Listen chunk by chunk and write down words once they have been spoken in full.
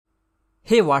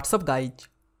Hey, what's up guys?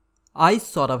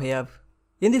 iSaurabh here.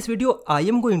 In this video, I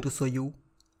am going to show you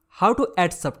how to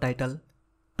add subtitle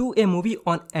to a movie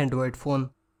on Android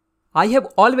phone. I have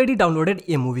already downloaded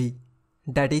a movie,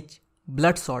 that is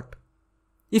Bloodshot.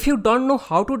 If you don't know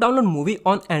how to download movie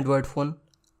on Android phone,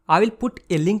 I will put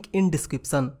a link in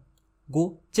description.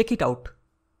 Go check it out.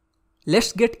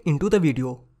 Let's get into the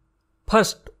video.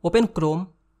 First, open Chrome.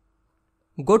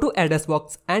 Go to address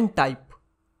box and type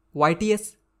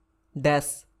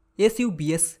yts-subs.com.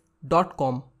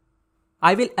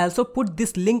 I will also put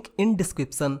this link in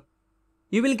description.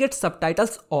 You will get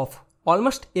subtitles of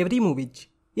almost every movie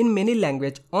in many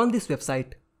languages on this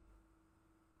website.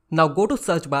 Now go to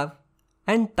search bar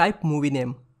and type movie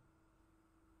name.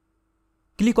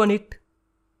 Click on it.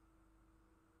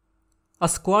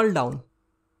 Scroll down.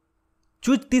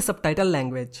 Choose the subtitle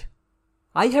language.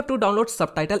 I have to download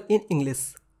subtitle in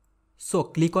English, so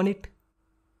click on it.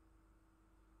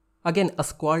 Again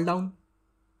scroll down.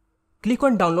 Click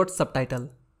on download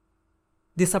subtitle.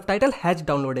 The subtitle has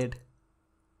downloaded.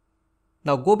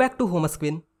 Now go back to home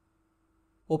screen.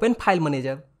 Open file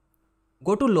manager.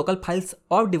 Go to local files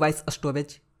or device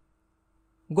storage.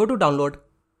 Go to download.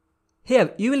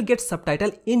 Here you will get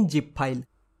subtitle in zip file.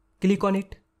 Click on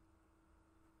it.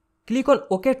 Click on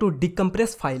OK to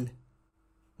decompress file.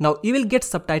 Now you will get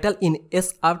subtitle in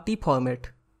SRT format.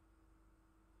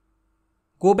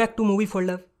 Go back to movie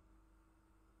folder.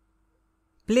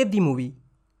 Play the movie.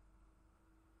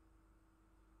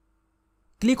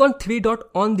 Click on 3 dot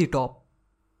on the top.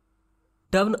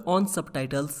 Turn on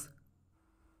subtitles.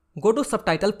 Go to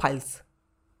subtitle files.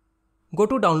 Go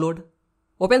to download.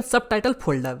 Open subtitle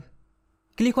folder.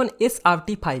 Click on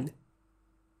SRT file.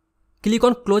 Click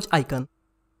on close icon.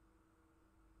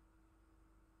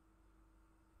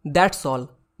 That's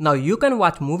all. Now you can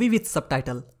watch movie with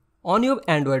subtitle on your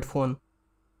Android phone.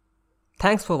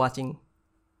 Thanks for watching.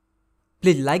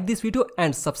 Please like this video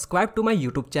and subscribe to my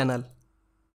YouTube channel.